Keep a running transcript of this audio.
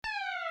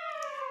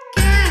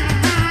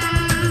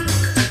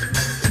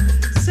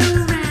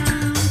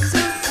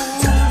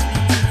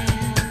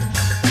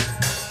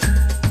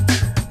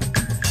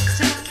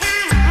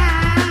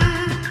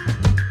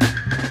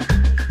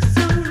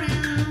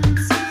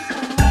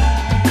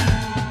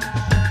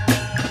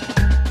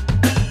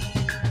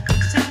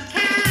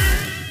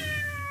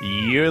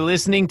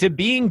listening to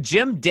Being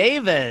Jim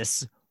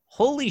Davis.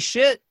 Holy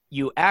shit,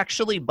 you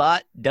actually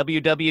bought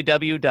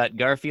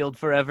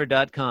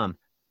www.garfieldforever.com.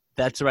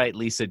 That's right,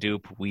 Lisa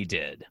Dupe, we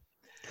did.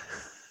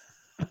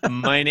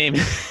 My name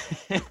is,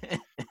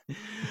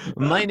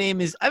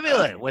 I mean,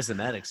 it wasn't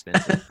that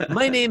expensive.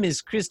 My name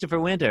is Christopher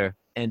Winter,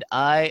 and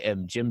I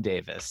am Jim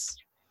Davis.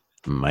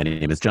 My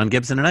name is John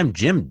Gibson, and I'm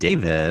Jim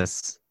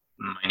Davis.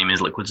 My name is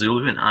Liquid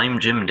Zulu, and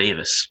I'm Jim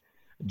Davis.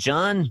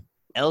 John,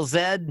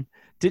 LZ,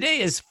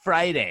 today is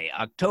Friday,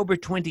 October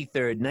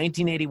 23rd,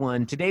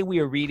 1981. Today we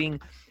are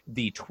reading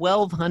the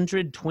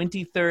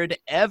 1223rd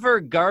ever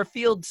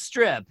Garfield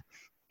strip,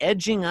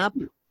 edging up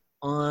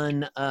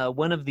on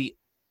one of the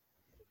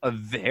a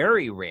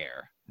very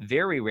rare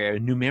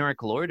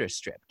numerical order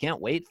strip.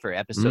 Can't wait for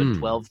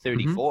episode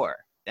 1234.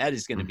 Mm-hmm. That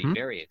is going to be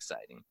very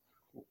exciting.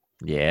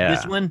 Yeah.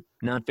 This one,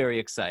 not very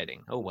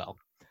exciting. Oh, well.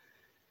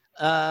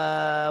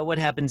 What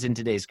happens in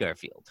today's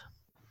Garfield?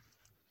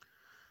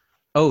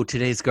 Oh,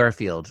 today's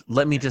Garfield.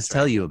 Let me just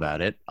tell you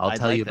about it. I'll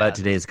tell you about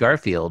today's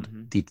Garfield.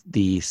 Mm-hmm.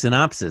 The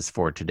synopsis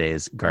for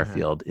today's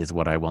Garfield is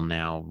what I will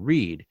now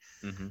read.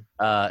 Mm-hmm.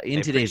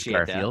 In today's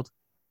Garfield,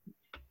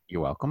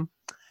 you're welcome.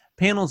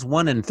 Panels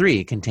 1 and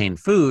 3 contain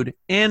food,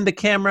 and the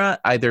camera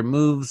either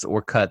moves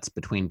or cuts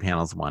between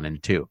panels 1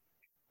 and 2.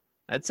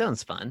 That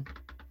sounds fun.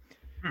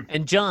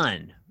 And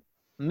John,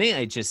 may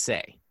I just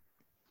say,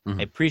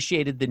 I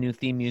appreciated the new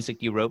theme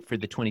music you wrote for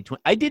the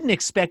 2020. I didn't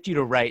expect you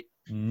to write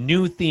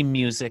new theme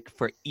music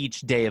for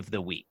each day of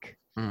the week.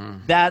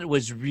 That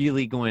was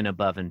really going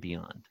above and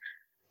beyond.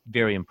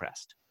 Very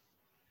impressed.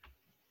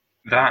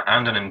 That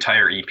and an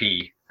entire EP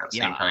at the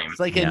same time. It's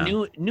like a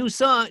new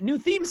song, new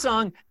theme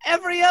song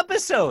every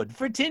episode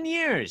for 10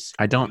 years.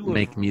 I don't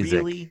make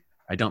music.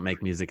 I don't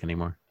make music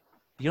anymore.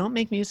 You don't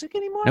make music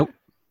anymore? Nope.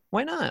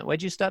 Why not?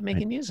 Why'd you stop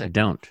making music? I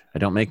don't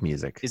make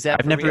music. Is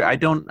that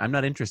real? I'm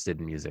not interested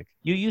in music.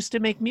 You used to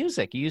make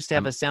music. You used to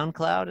have a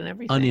SoundCloud and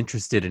everything.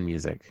 Uninterested in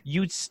music.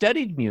 You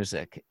studied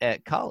music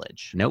at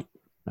college. Nope,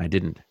 I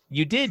didn't.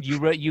 You did. You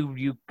wrote.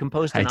 You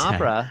composed an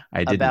opera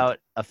about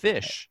a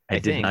fish. I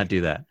did not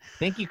do that. I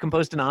think you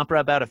composed an opera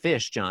about a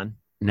fish, John.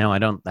 No, I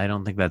don't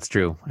think that's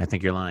true. I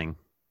think you're lying.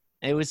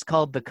 It was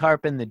called The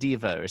Carp and the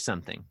Diva or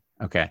something.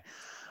 Okay.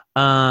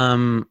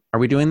 Are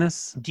we doing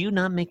this? Do you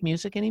not make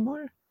music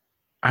anymore?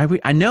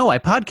 I know. I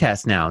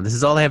podcast now. This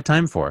is all I have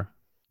time for.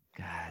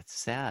 God, it's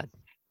sad.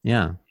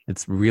 Yeah,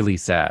 it's really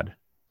sad.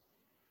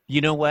 You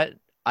know what?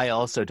 I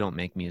also don't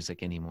make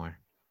music anymore.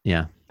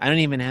 Yeah. I don't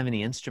even have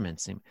any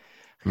instruments.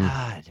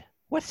 God,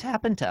 what's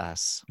happened to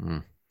us?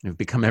 We've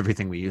become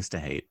everything we used to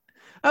hate.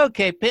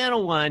 Okay,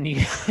 panel one.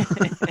 We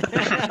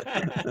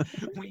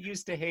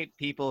used to hate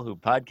people who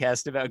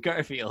podcast about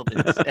Garfield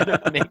instead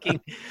of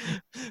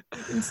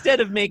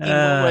making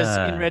what was,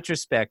 in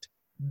retrospect,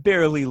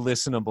 barely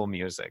listenable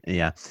music.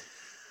 Yeah.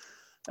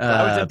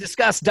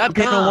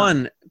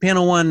 Discuss.com.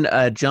 Panel one,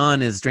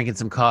 John is drinking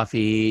some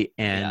coffee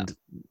and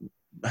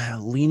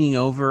leaning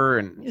over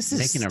and this is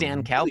making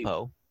Stan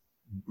Cowpo.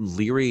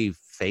 Leery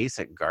face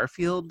at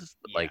Garfield.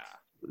 Like,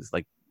 it's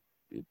like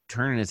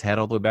turning his head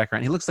all the way back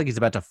around. He looks like he's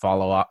about to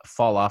fall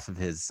off of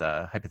his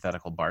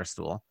hypothetical bar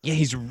stool. Yeah,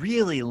 he's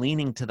really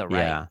leaning to the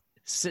right.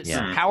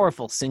 Some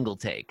powerful single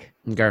take.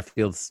 And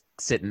Garfield's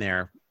sitting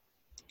there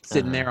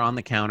on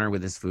the counter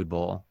with his food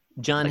bowl.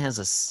 John has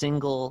a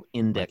single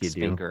index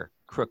finger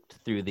crooked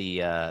through the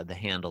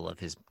handle of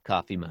his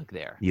coffee mug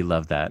there. You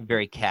love that.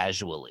 Very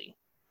casually.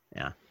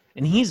 Yeah.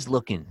 And he's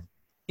looking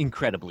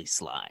incredibly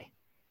sly.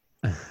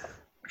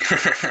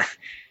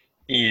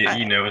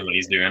 He knows what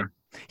he's doing.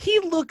 He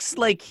looks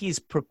like he's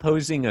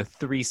proposing a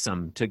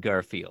threesome to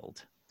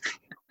Garfield.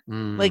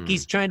 Like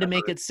he's trying to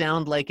make it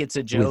sound like it's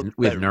a joke.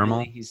 With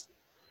Nermal?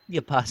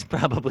 Really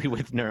probably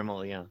with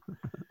Nermal, yeah.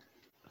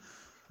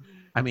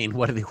 I mean,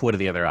 what are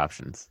the other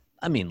options?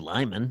 I mean,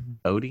 Lyman.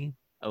 Odie,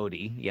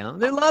 yeah.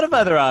 There are a lot of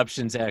other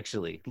options,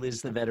 actually.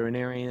 Liz the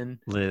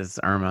veterinarian. Liz,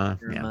 Irma.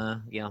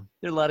 Yeah.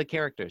 There are a lot of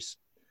characters.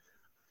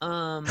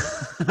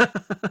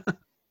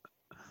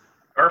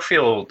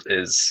 Garfield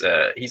is,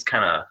 he's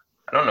kind of,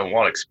 I don't know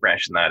what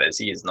expression that is.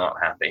 He is not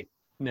happy.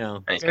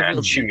 No. And he's kind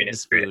of chewing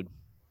his food.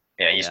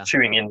 Yeah, he's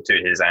chewing into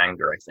his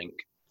anger, I think.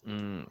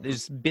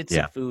 There's bits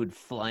of food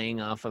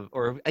flying off of,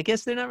 or I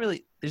guess they're not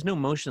really, there's no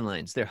motion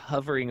lines. They're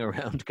hovering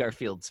around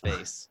Garfield's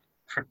face.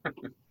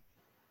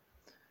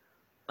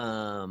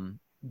 John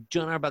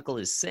Arbuckle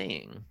is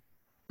saying,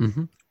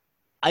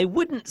 I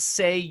wouldn't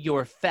say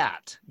you're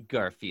fat,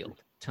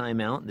 Garfield.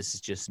 Time out. This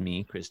is just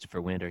me,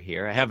 Christopher Winter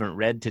here. I haven't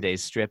read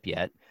today's strip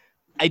yet.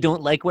 I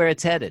don't like where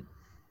it's headed.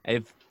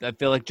 I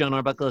feel like John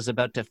Arbuckle is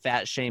about to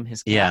fat shame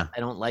his cat. Yeah. I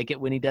don't like it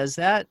when he does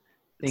that.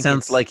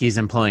 Sounds like he's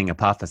employing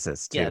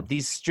apophysis, too. Yeah,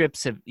 these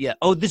strips have... Yeah.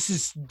 Oh, this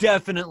is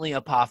definitely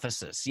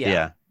apophysis.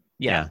 Yeah.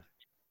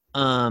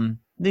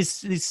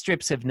 These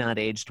strips have not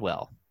aged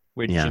well,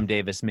 where Jim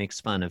Davis makes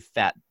fun of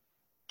fat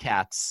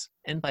cats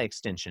and, by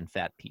extension,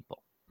 fat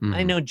people.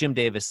 I know Jim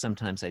Davis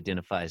sometimes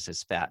identifies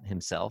as fat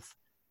himself,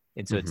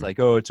 and so it's like,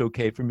 oh, it's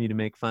okay for me to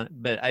make fun,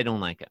 but I don't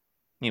like it.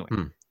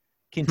 Anyway,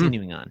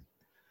 continuing on.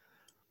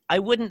 I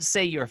wouldn't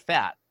say you're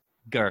fat,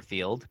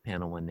 Garfield,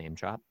 panel 1 name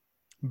drop.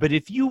 But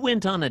if you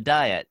went on a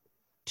diet,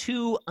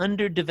 2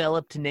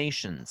 underdeveloped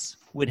nations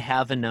would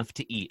have enough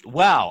to eat.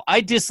 Wow,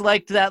 I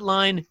disliked that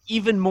line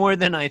even more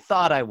than I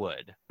thought I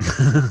would.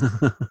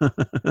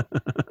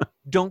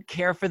 Don't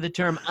care for the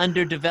term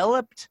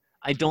underdeveloped.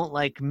 I don't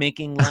like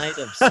making light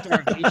of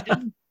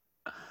starvation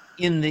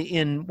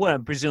in what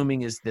I'm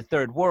presuming is the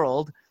third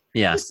world.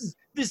 Yes.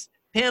 This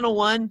panel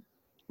 1,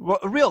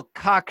 a real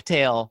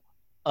cocktail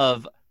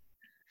of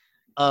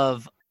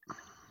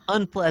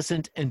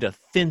unpleasant and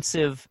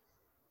offensive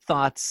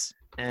thoughts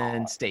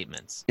and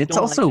statements. It's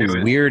also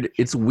weird.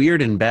 It's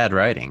weird and bad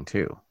writing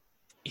too.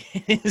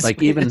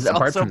 Like even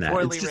apart from that,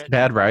 it's just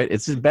bad writing.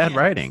 It's just bad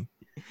writing.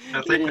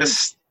 I think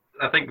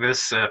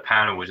this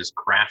panel was just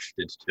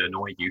crafted to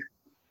annoy you.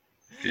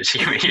 You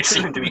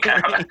seem to be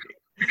kind of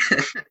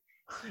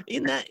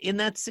in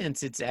that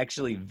sense, it's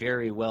actually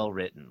very well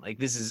written. Like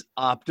this is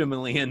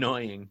optimally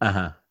annoying.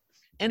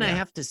 And I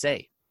have to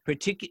say,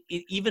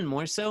 even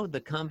more so, the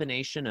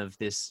combination of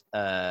this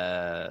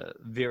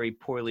very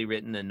poorly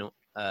written and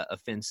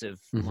offensive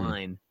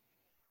line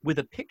with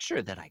a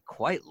picture that I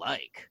quite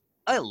like.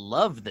 I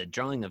love the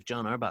drawing of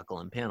Jon Arbuckle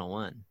in panel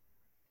 1.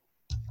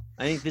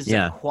 I think this is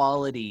a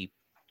quality.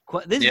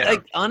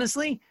 Like,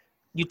 honestly,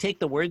 you take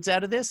the words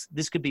out of this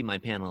could be my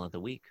panel of the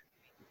week.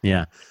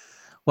 Yeah.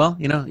 Well,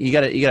 you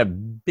got a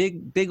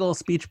big old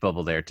speech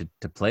bubble there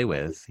to play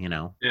with,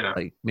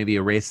 like maybe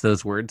erase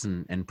those words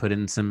and put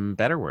in some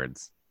better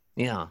words.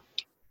 Yeah.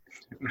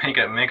 Make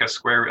a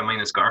square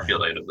Linus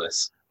Garfield out of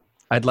this.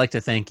 I'd like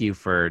to thank you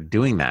for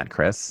doing that,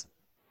 Chris,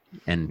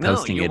 and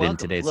posting it in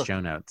today's show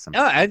notes.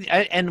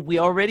 And we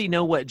already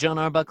know what Jon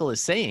Arbuckle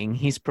is saying.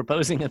 He's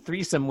proposing a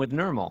threesome with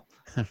Nermal.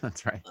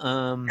 That's right.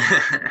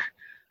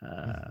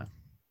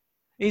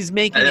 He's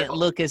making it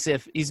look as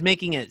if he's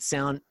making it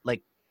sound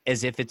like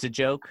as if it's a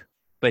joke,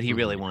 but he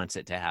really wants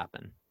it to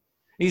happen.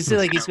 He's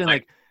been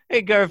like,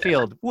 "Hey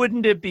Garfield,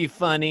 wouldn't it be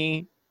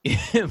funny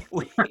if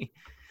we?"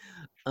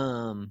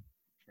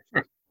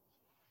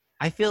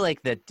 I feel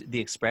like that the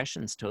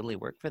expressions totally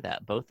work for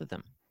that, both of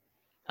them.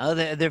 Oh,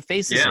 their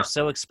faces are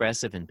so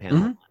expressive in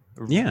panel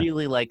 1.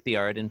 Really like the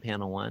art in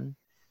panel 1.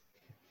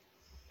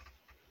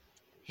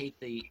 Hate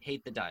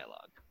the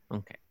dialogue.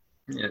 Okay.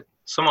 Yeah,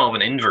 somewhat of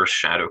an inverse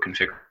shadow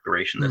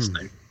configuration this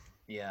time.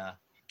 Yeah.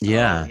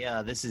 Yeah.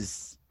 Yeah. This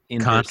is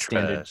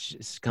constant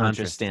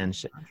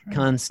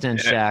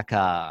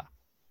shaka.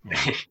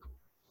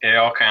 It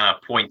all kind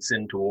of points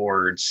in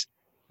towards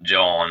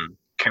John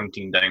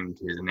counting down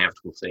to his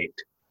inevitable fate.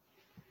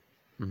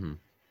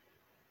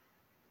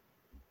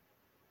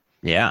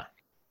 Yeah.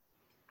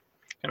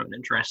 Kind of an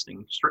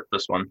interesting strip,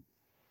 this one.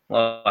 A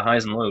lot of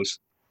highs and lows.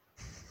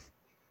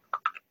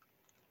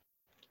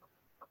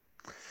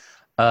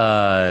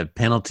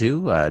 Panel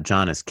 2,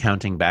 John is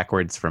counting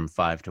backwards from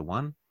 5 to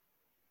 1,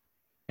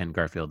 and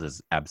Garfield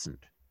is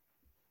absent.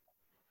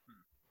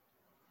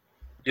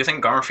 Do you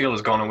think Garfield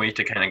has gone away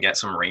to kind of get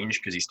some range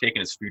because he's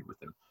taken his food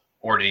with him?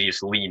 Or did he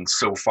just lean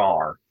so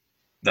far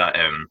that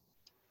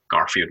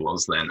Garfield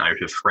was then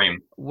out of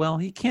frame? Well,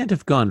 he can't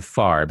have gone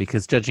far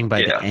because judging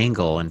by the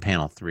angle in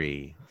panel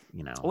 3,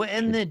 Well,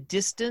 and the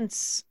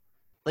distance,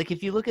 like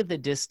if you look at the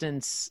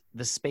distance,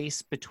 the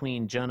space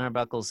between Jon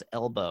Arbuckle's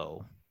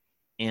elbow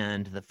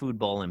and the food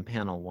bowl in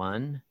panel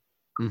 1,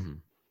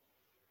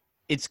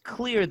 it's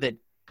clear that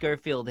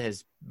Garfield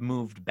has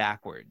moved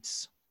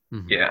backwards.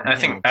 Yeah, I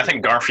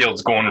think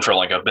Garfield's going for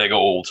like a big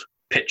old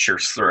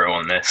pitcher's throw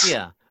on this.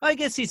 Yeah, I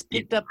guess he's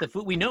picked up the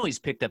food. We know he's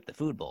picked up the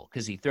food bowl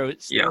because he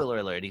throws. Spoiler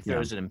alert: he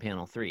throws it in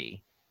panel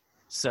 3.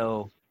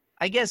 So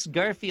I guess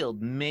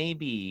Garfield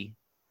maybe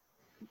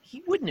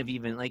he wouldn't have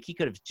even he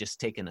could have just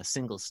taken a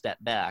single step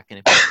back, and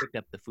if he picked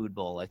up the food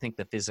bowl, I think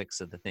the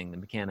physics of the thing, the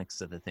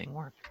mechanics of the thing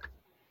work.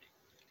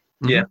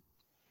 Yeah.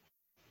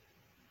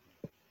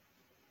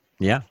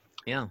 Yeah.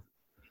 Yeah.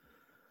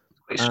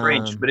 It's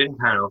strange, but in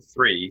panel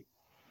 3,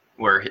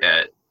 where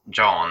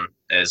John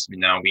is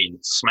now being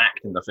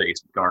smacked in the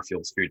face with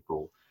Garfield's food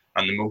bowl,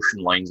 and the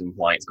motion lines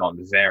imply it's gone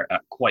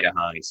at quite a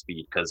high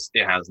speed because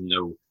it has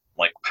no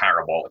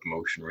parabolic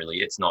motion really.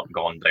 It's not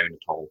gone down at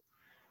all.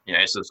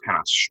 It's just kind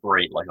of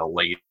straight like a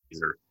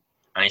laser,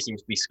 and he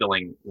seems to be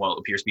spilling what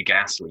appears to be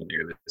gasoline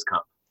near this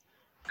cup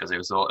because it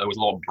was a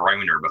lot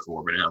browner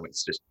before, but now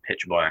it's just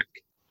pitch black.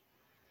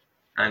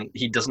 And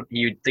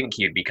you'd think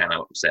he'd be kind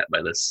of upset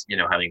by this,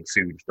 having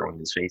food thrown in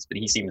his face, but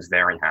he seems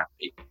very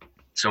happy.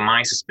 So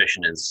my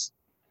suspicion is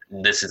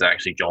this is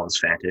actually John's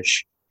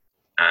fetish,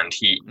 and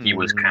he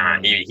was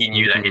he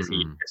knew that if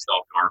he pissed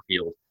off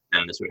Garfield,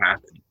 then this would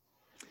happen.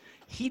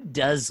 He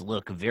does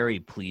look very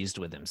pleased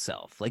with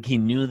himself. Like he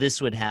knew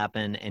this would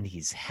happen, and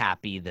he's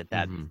happy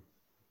that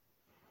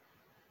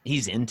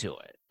he's into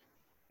it.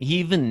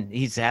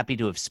 He's happy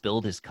to have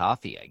spilled his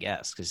coffee, I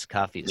guess, because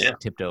coffee is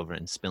tipped over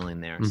and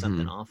spilling there.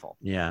 Something awful.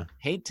 Yeah.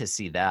 Hate to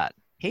see that.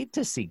 Hate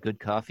to see good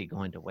coffee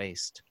going to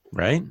waste.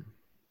 Right?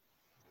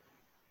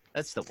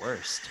 That's the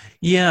worst.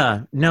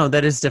 Yeah. No,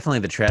 that is definitely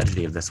the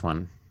tragedy of this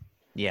one.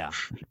 Yeah.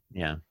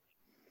 Yeah.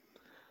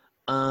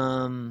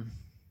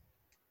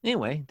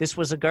 Anyway, this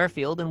was a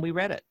Garfield, and we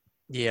read it.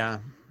 Yeah.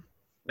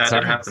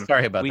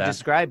 Sorry about that. We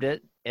described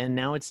it, and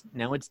now it's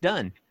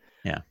done.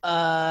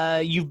 Yeah.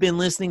 You've been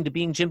listening to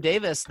Being Jim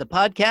Davis, the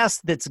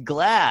podcast that's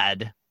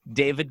glad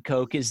David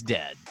Koch is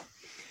dead.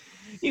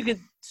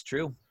 It's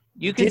true.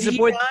 You can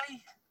support. He die?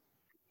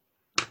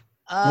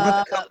 One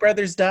of the Koch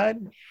brothers died?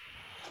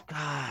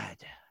 God.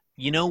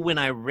 When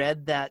I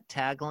read that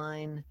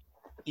tagline,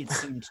 it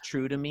seemed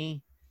true to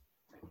me.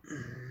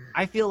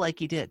 I feel like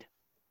he did.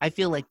 I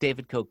feel like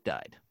David Koch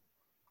died.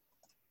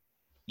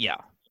 Yeah.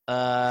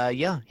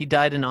 He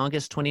died in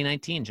August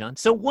 2019, John.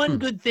 So one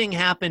good thing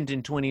happened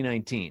in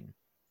 2019.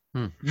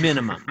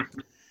 Minimum.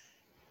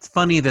 It's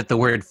funny that the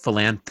word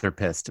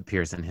philanthropist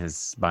appears in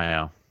his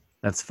bio.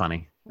 That's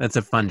funny. That's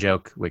a fun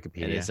joke,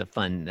 Wikipedia. That's a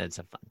fun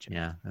joke.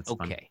 Yeah, that's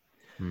okay.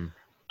 Fun.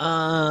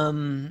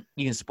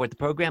 You can support the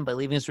program by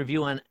leaving us a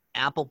review on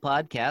Apple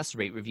Podcasts.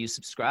 Rate, review,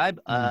 subscribe.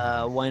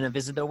 Why not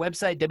visit their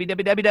website,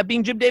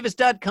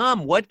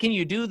 www.beingjimdavis.com. What can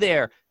you do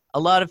there? A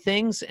lot of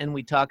things, and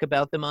we talk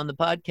about them on the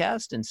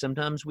podcast, and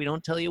sometimes we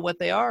don't tell you what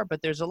they are, but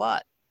there's a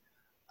lot.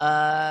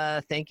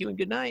 Thank you and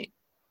good night.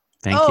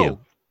 Thank you.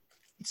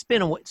 It's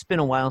been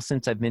a while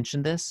since I've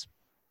mentioned this,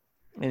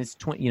 and it's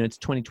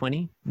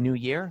 2020, new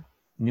year,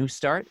 new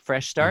start,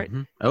 fresh start.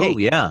 Mm-hmm. Oh,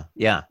 hey,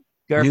 yeah.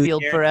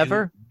 Garfield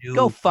Forever,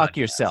 go fuck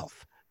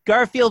yourself.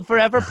 Garfield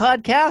Forever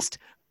podcast,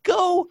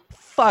 go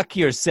fuck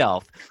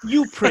yourself.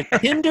 You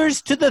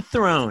pretenders to the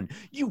throne.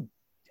 You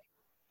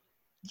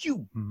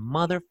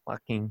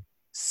motherfucking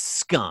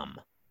scum.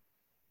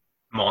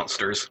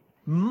 Monsters,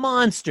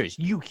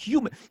 you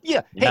human.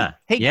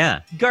 Hey,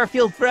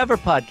 Garfield Forever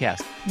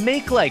podcast.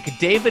 Make like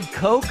David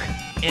Koch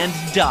and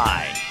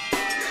die.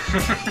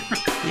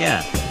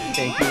 Yeah.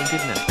 Thank you and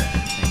good night.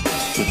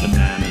 With the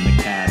man and the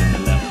cat in the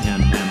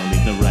left-hand panel,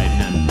 leave the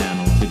right-hand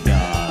panel to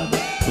God.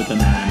 With the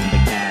man and the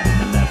cat in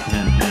the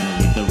left-hand panel,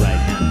 leave the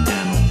right-hand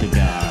panel to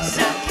God.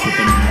 With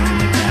the man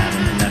and the cat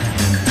in the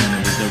left-hand panel,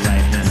 leave the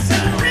right-hand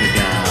panel to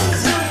God.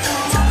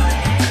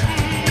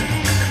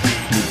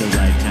 Leave the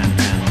right-hand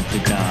panel to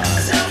God.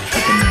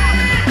 With the man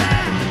and the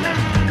cat in the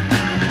left-hand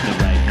panel, leave the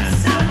right-hand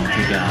panel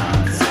to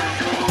God.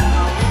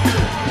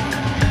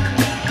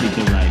 Leave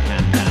the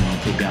right-hand panel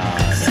to God.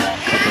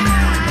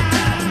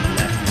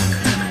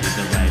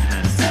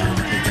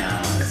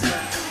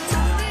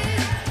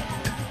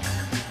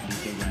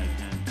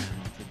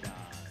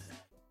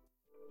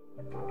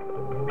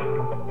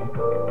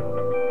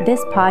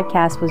 This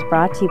podcast was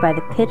brought to you by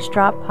the Pitch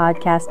Drop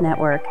Podcast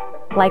Network.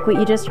 Like what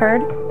you just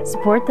heard?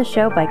 Support the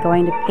show by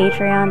going to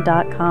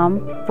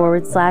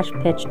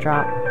patreon.com/Pitch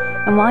Drop.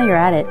 And while you're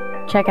at it,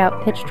 check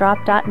out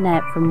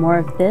pitchdrop.net for more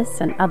of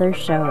this and other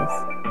shows.